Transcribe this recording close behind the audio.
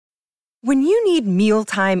When you need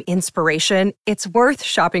mealtime inspiration, it's worth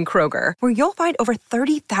shopping Kroger, where you'll find over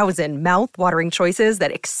 30,000 mouth-watering choices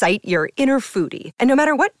that excite your inner foodie. And no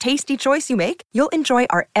matter what tasty choice you make, you'll enjoy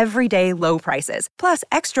our everyday low prices, plus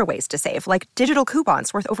extra ways to save, like digital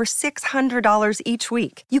coupons worth over $600 each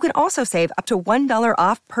week. You can also save up to $1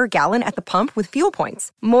 off per gallon at the pump with fuel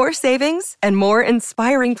points. More savings and more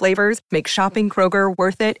inspiring flavors make shopping Kroger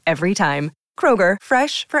worth it every time. Kroger,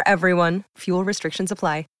 fresh for everyone. Fuel restrictions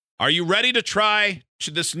apply. Are you ready to try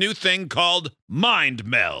this new thing called Mind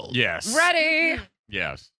Meld? Yes. Ready.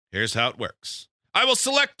 Yes. Here's how it works. I will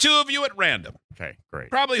select two of you at random. Okay,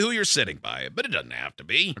 great. Probably who you're sitting by, but it doesn't have to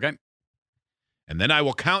be. Okay. And then I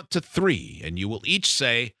will count to 3, and you will each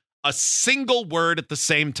say a single word at the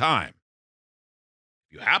same time.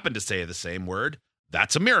 If you happen to say the same word,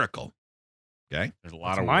 that's a miracle. Okay? There's a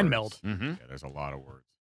lot of mind words. meld. Mm-hmm. Yeah, there's a lot of words.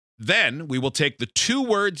 Then we will take the 2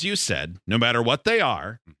 words you said, no matter what they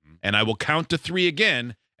are, and I will count to 3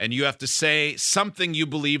 again, and you have to say something you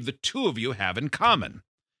believe the 2 of you have in common.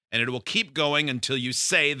 And it will keep going until you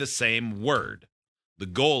say the same word. The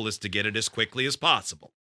goal is to get it as quickly as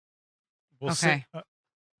possible. We'll Okay.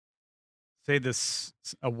 say this,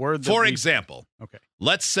 a word that For example, Okay.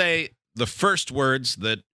 let's say the first words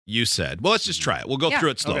that you said. Well, let's just try it. We'll go Yeah. through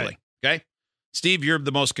it slowly. Okay? Steve, you're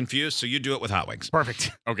the most confused, so you do it with Hot Wings.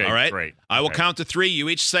 Perfect. Okay, All right? great. I will Okay. count to 3. You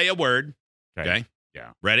each say a word. Okay?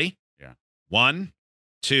 Yeah. Ready? Yeah. 1,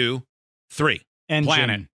 2, 3. Engine.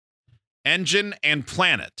 Planet. Engine and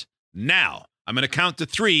planet. Now, I'm going to count to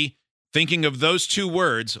 3, thinking of those 2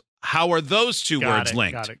 words. How are those 2 Got words it,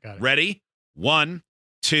 linked? got it. Ready? 1,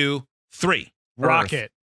 2, 3.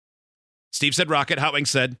 Rocket. Steve said rocket. Hot Wings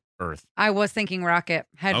said. Earth. I was thinking rocket.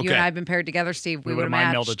 Had you Okay. and I been paired together, Steve, we would have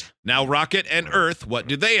mind matched. melded. Now, rocket and Earth, what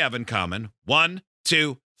do they have in common? 1,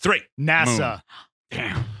 2, 3. NASA.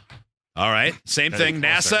 Damn. All right. Same Very thing.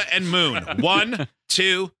 close NASA and moon. 1,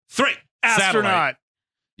 2, 3. Astronaut.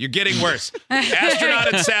 You're getting worse.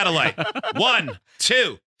 Astronaut and satellite. 1,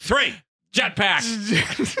 2, 3.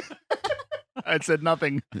 Jetpack. I said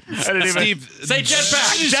nothing. I didn't even Steve, Say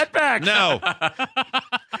jetpack. Jetpack. No.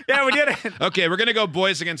 Yeah, we did it. Okay, we're gonna go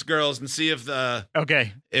boys against girls and see if the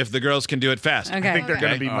Okay. girls can do it fast. Okay. I think they're going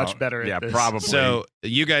to Okay. be much better yeah, at this. probably. So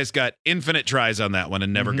you guys got infinite tries on that one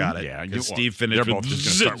and never got it. Yeah, 'Cause Steve finished They're with both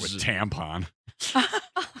just going to start with tampon.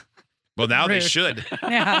 Well, now they Rude. should.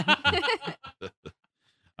 Yeah.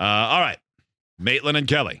 All right, Maitland and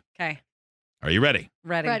Kelly, Okay. are you ready?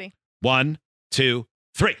 Ready. 1, 2,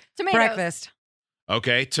 3. Tomatoes. Breakfast.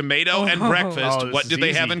 Okay, tomato and Oh. breakfast. Oh, this What is do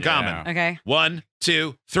they have easy. in common? Yeah. Okay. 1,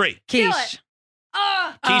 2, 3. Quiche. Skillet.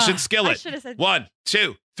 Oh, Quiche Ah, and I skillet. should have said 1,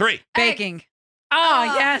 2, 3. Baking. Oh,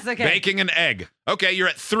 yes. Okay. Baking and egg. Okay, you're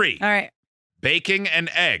at 3. All right. Baking and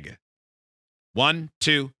egg. 1,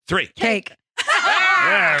 2, 3. Cake.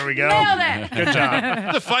 There we go. Nailed it. Good job.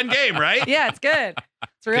 It's a fun game, right? Yeah, it's good.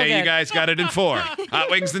 It's real Okay, good. you guys got it in 4. Hot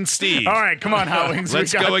Wings and Steve. All right, come on, Hot Wings.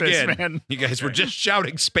 Let's we got go this, again. man. You guys were just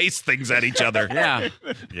shouting space things at each other. Yeah.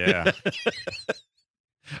 Yeah.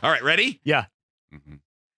 All right, ready? Yeah. Mhm.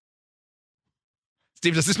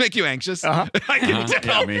 Steve, does this make you anxious? Uh-huh. I can Uh-huh.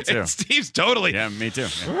 tell. Yeah, me too. Steve's totally. Yeah, me too.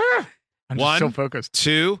 Yeah. I'm One. just so focused.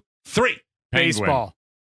 2, 3. Baseball.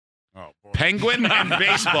 Oh, boy. Penguin and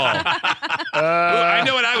baseball. Ooh, I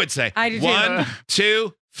know what I would say. I do too. 1,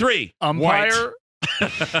 2, 3. Umpire.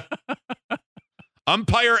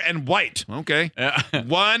 Umpire and white. Okay. Yeah.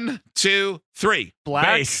 1, 2, 3. Black.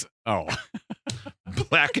 Base. Oh.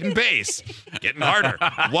 Black and base. Getting harder.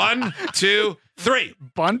 1, 2, 3.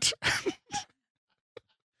 Bunt.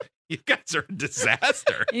 You guys are a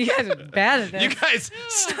disaster. You guys are bad at this. You guys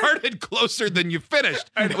started closer than you finished.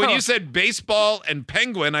 I know. When you said baseball and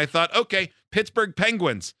penguin, I thought, okay, Pittsburgh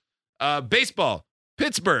Penguins. Baseball,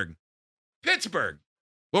 Pittsburgh.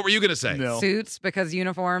 What were you going to say? No. Suits, because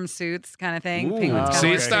uniform, suits kind of thing. Ooh. Penguins Oh, kind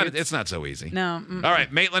See, of okay. it's not so easy. No. Mm-mm. All right,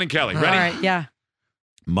 Maitland and Kelly, All ready? right. Yeah.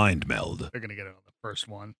 Mind meld. They're going to get it on the first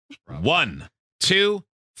one. 1, 2,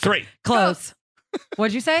 3. Close.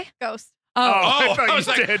 What'd you say? Ghost. Oh. I thought I you was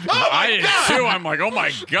like, did. oh I my did God. too. I'm like, oh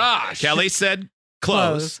my gosh. Kelly said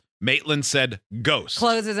close. Maitland said ghost.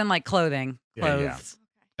 Clothes is in like clothing. Yeah, Clothes.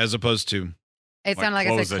 yeah. As opposed to, It Like sounded like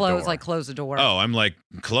I close said the close, door. like close the door. oh, I'm like,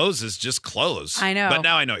 clothes is just clothes. I know. But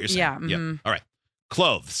now I know what you're saying. Yeah, mhm. All right.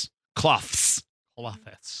 Clothes. Cloths.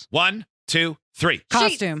 Cloths. 1, 2, 3.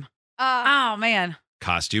 Costume. Oh, man.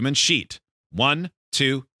 Costume and sheet. 1,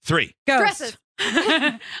 2, 3. Ghost. Dresses.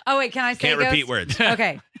 Oh, wait. Can I say Can't ghost? repeat words.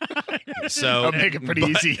 Okay. So I'll make it pretty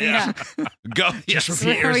easy. Yeah. go. Yes. Just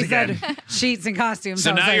repeat yours we again. said sheets and costumes. So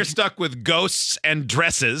I was now like, you're stuck with ghosts and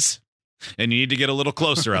dresses, and you need to get a little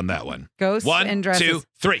closer on that one. ghosts 1, and dresses. 2,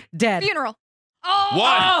 3. Dead. Funeral.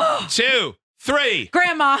 Oh. 1, 2, 3.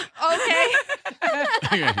 Grandma. Okay.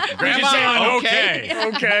 Grandma, say okay. okay.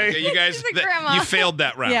 Okay, you guys, She's a grandma. you failed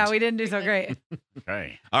that round. Yeah, we didn't do so great.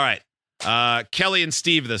 Okay. All right. Kelly and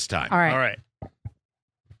Steve this time. All right. All right.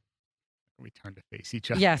 We turn to face each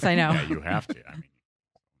other. Yes, I know. Yeah, you have to. I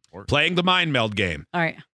mean, Playing the mind meld game. All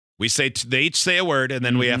right. We say they each say a word, and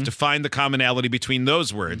then we Mm-hmm. have to find the commonality between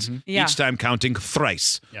those words. Yeah. Each time counting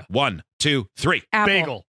thrice. Yeah. 1, 2, 3. Apple.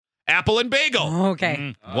 Bagel. Apple and bagel.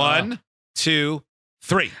 Okay. Mhm. 1, 2,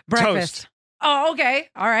 3. Breakfast. Toast. Oh, okay.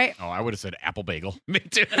 All right. oh, I would have said apple bagel. Me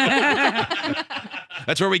too.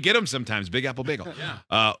 That's where we get them sometimes. Big apple bagel.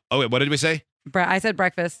 Yeah. Oh wait, what did we say? I said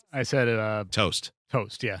breakfast. I said Toast.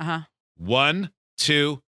 toast. Yeah. 1,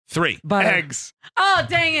 2, 3. Butter. Eggs. Oh,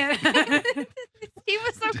 dang it. He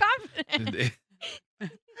was so confident.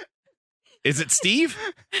 Is it Steve?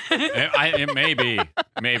 It may be.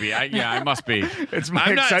 Maybe. I must be. It's my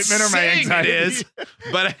I'm not excitement or my saying anxiety. it is,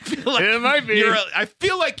 but I feel like It might be. I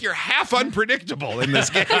feel like you're half unpredictable in this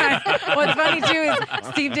game. What's funny too is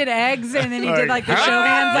Steve did eggs and then he did like the Like, show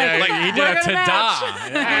hands. Like, Yeah, he did we're a gonna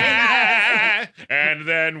ta-da. match. And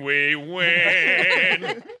then we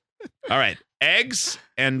win. All right. Eggs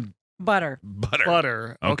and Butter. butter.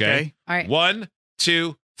 Butter. Okay. All right. 1,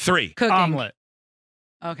 2, 3. Cooking. Omelet.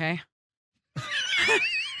 Okay.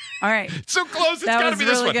 All right. So close. It's That got to was be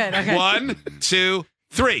this really one. good. Okay. 1, 2,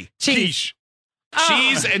 3. Cheese. Quiche. Oh.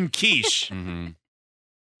 Cheese and quiche. Mm-hmm.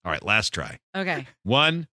 All right. Last try. Okay.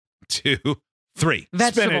 1, 2, 3.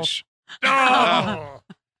 Vegetables. Spinach. Oh.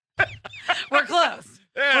 We're close.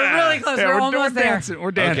 We're really close. Yeah, we're we're almost there. dancing.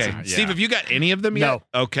 We're dancing. Okay. Steve, have you got any of them yet?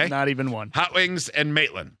 No. Okay. Not even one. Hot Wings and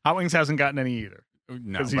Maitland. Hot Wings hasn't gotten any either.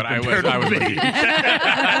 No, 'Cause he's but I been was paired with with you. me.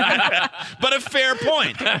 But a fair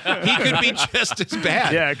point. He could be just as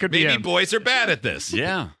bad. Yeah, it could be Maybe him. boys are bad at this.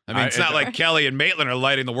 Yeah. I mean, it's not like Kelly and Maitland are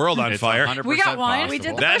lighting the world on It's fire. 100% We got one. We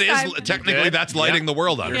possible. did That first is time. technically did? that's lighting the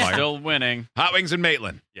world on You're fire. still winning. Hot Wings and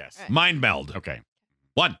Maitland. Yes. Mind meld. Okay.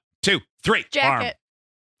 1, 2, 3. Jacket.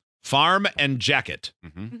 Farm and jacket.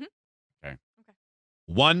 Mm-hmm.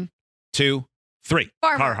 1, 2, 3.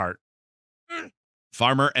 Farmer. Carhartt.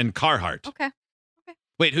 Farmer and Carhartt. Okay.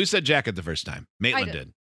 Wait, who said jacket the first time? Maitland did.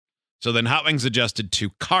 did. So then Hot Wings adjusted to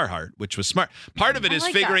Carhartt, which was smart. Part of it I is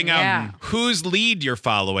like figuring that. out Yeah. whose lead you're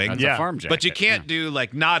following. That's Yeah. a farm jacket. But you can't do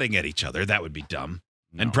like nodding at each other. That would be dumb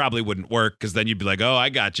No. and probably wouldn't work because then you'd be like, oh, I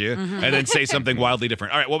got you. Mhm. And then say something wildly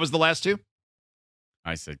different. All right, what was the last two?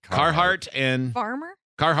 I said Carhartt and Farmer.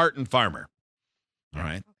 Carhartt and Farmer. All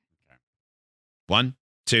right. 1,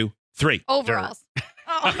 2, 3. Overalls.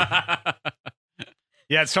 Oh.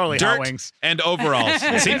 Yeah, it's totally Dirt Hot Wings. and overalls.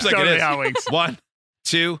 It seems It's like totally it Hot is. Wings. 1,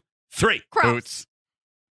 2, 3. Crops. Boots.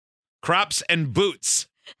 Crops and boots.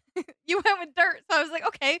 You went with dirt, so I was like,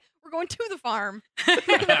 okay, we're going to the farm.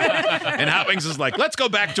 And Hot Wings is like, let's go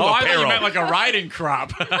back to I thought apparel. you meant like a riding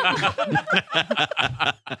crop.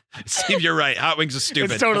 Steve, you're right. Hot Wings is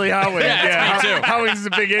stupid. It's totally Hot Wings. Yeah, it's me too. Hot Wings is a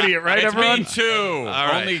big idiot, right, it's everyone? me too. All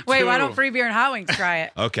right. Only Wait, two. why don't Free Beer and Hot Wings try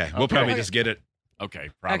it? Okay, we'll Okay. probably just get it. Okay,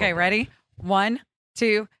 probably. Okay, ready? 1,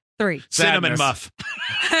 2, 3. Cinnamon Sadness. muff.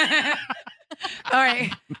 All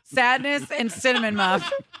right. Sadness and cinnamon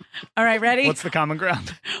muff. All right, ready? What's the common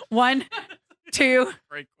ground? 1, 2,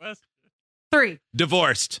 Great question. 3.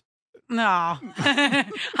 Divorced. No.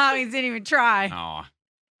 Hot Wings didn't even try. Oh,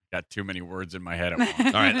 got too many words in my head at once. All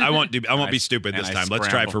right, I won't be stupid And this I time. Let's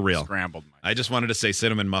try for real. Scrambled my I just wanted to say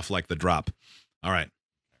cinnamon muff like the drop. All right.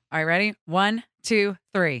 All right, ready? 1, 2,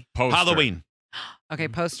 3. poster. Halloween. Okay,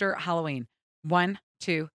 poster, Halloween. 1,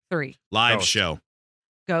 2, 3. Live Ghost. show.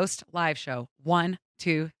 Ghost live show. 1,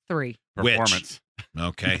 2, 3. Performance.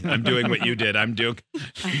 Okay, I'm doing what you did. I'm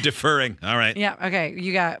deferring. All right. Yeah, okay.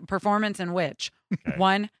 You got performance and witch. Okay.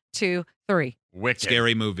 1, 2, 3. Wicked.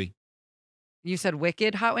 Scary movie. You said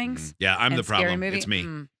Wicked, Hot Wings? Yeah, I'm And the Scary problem. Movie? It's me.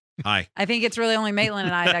 Mm. Hi. I think it's really only Maitland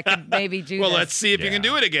and I that could maybe do Well, this. let's see if you can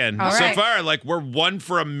Yeah. do it again. All So right. far, like we're 1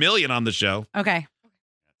 for a million on the show. Okay.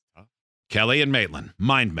 Kelly and Maitland.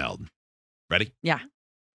 Mind meld. Ready? Yeah.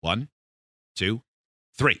 1, 2,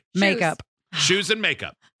 3. Makeup. Shoes and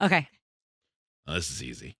makeup. Okay. Oh, this is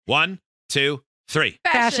easy. 1, 2, 3.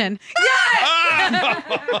 Fashion.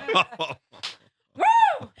 Ah!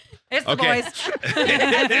 Woo! It's the Okay. boys.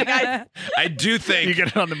 I do You think get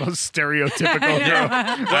it on the most stereotypical girl.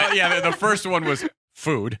 Well, yeah, the first one was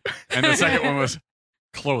food, and the second one was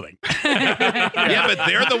clothing. yeah, but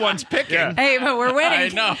they're the ones picking. Yeah. Hey, but we're I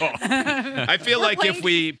winning. know. I feel We're like if playing-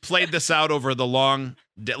 we played this out over the long,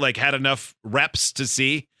 like had enough reps to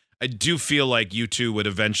see, I do feel like you two would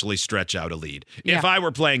eventually stretch out a lead. Yeah. If I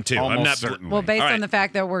were playing too. I'm Almost not certainly. Well, based All right. on the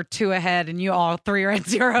fact that we're 2 ahead and you all 3 are at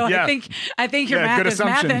 0, Yeah. I think your Yeah, math good is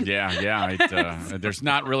assumption. mathing. Yeah. There's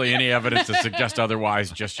not really any evidence to suggest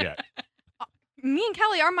otherwise just yet. Me and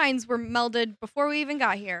Kelly, our minds were melded before we even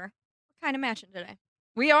got here. We're kind of matching today.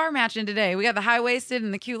 We are matching today. We got the high-waisted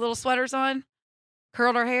and the cute little sweaters on.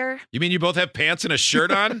 Curled our hair. You mean you both have pants and a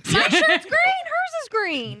shirt on? My shirt's green. Hers is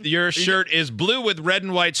green. Your shirt is blue with red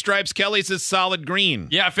and white stripes. Kelly's is solid green.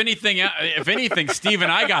 Yeah, if anything, Steve and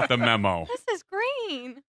I got the memo. This is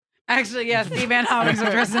green. Actually, yeah, Steve Van Hobbings are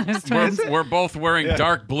dressing as twins. We're both wearing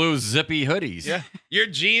dark blue zippy hoodies. Yeah. Your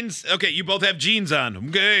jeans. Okay, you both have jeans on.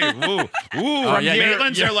 Okay. Ooh. Ooh. yeah,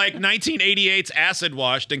 Maitland's are like 1988's acid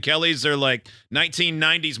washed, and Kelly's are like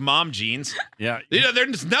 1990s mom jeans. Yeah.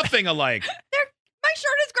 There's nothing alike. My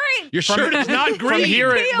shirt is green. Your shirt is not green. From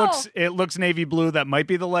here, Teal. it looks navy blue. That might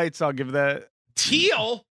be the lights. I'll give that.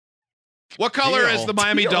 Teal. What color is the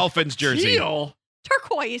Miami Dolphins jersey? Teal.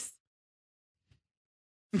 Turquoise.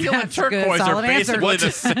 That's a good, Turquoise are solid answer. basically the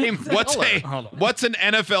same What's color. what's an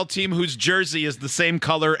NFL team whose jersey is the same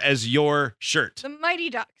color as your shirt? The Mighty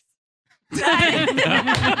Ducks. Right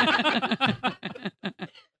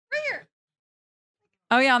here.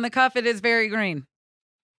 Oh, yeah, on the cuff, it is very green.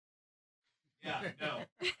 Yeah, no.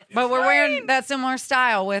 But we're wearing that similar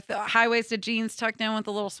style with high-waisted jeans tucked in with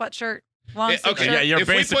a little sweatshirt. Long sleeve Okay, shirt. Yeah, you're if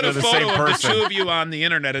we put basically a the photo same of the person. two of you on the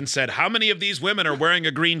internet and said, how many of these women are wearing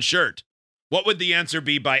a green shirt? What would the answer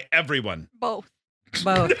be by everyone? Both.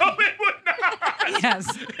 Both. No, it would not. Yes.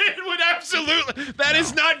 It would absolutely. That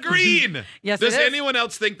is not green. Yes, Does it is. anyone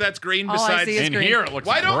else think that's green All I besides? see is In green. here, it looks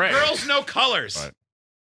Why don't gray. girls know colors? But-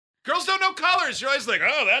 Girls don't know colors. You're always like,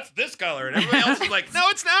 oh, that's this color. And everybody else is like, no,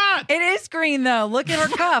 it's not. It is green, though. Look at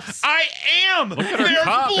her cuffs. I am. at her They're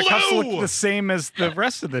cuff. blue. The cuffs look the same as the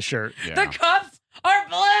rest of the shirt. Yeah. The cuffs are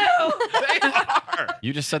blue. They are.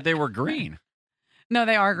 You just said they were green. No,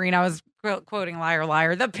 they are green. I was quoting Liar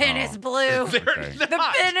Liar. The pin Oh. is blue. They're Okay. The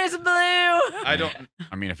not. pin is blue. I don't.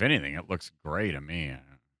 I mean, if anything, it looks gray to me.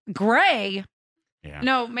 Gray? Yeah.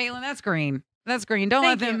 No, Maitland, that's green. That's green. Don't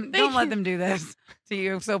Thank let you. them. Thank Don't let you. them do this to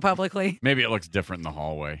you so publicly. Maybe it looks different in the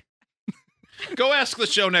hallway. Go ask the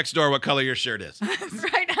show next door what color your shirt is.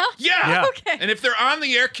 Right now? Yeah. Yeah. Okay. And if they're on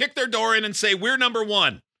the air, kick their door in and say, we're number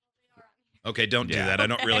one. Okay, don't do Yeah. that. I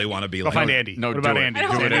don't really want to be I'll like find Andy. No, what do about it. Andy? I Do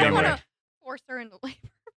don't it want anyway. to force her into labor.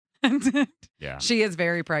 Yeah. She is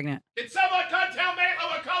very pregnant. Can someone come tell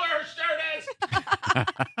Maitland what color her shirt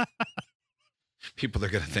is? People are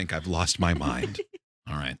going to think I've lost my mind.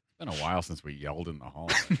 All right. It's been a while since we yelled in the hall.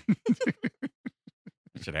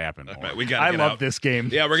 It should happen All more. right, we got I get love out. this game.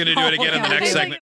 Yeah, we're going to do it again in the Oh, next yeah. segment.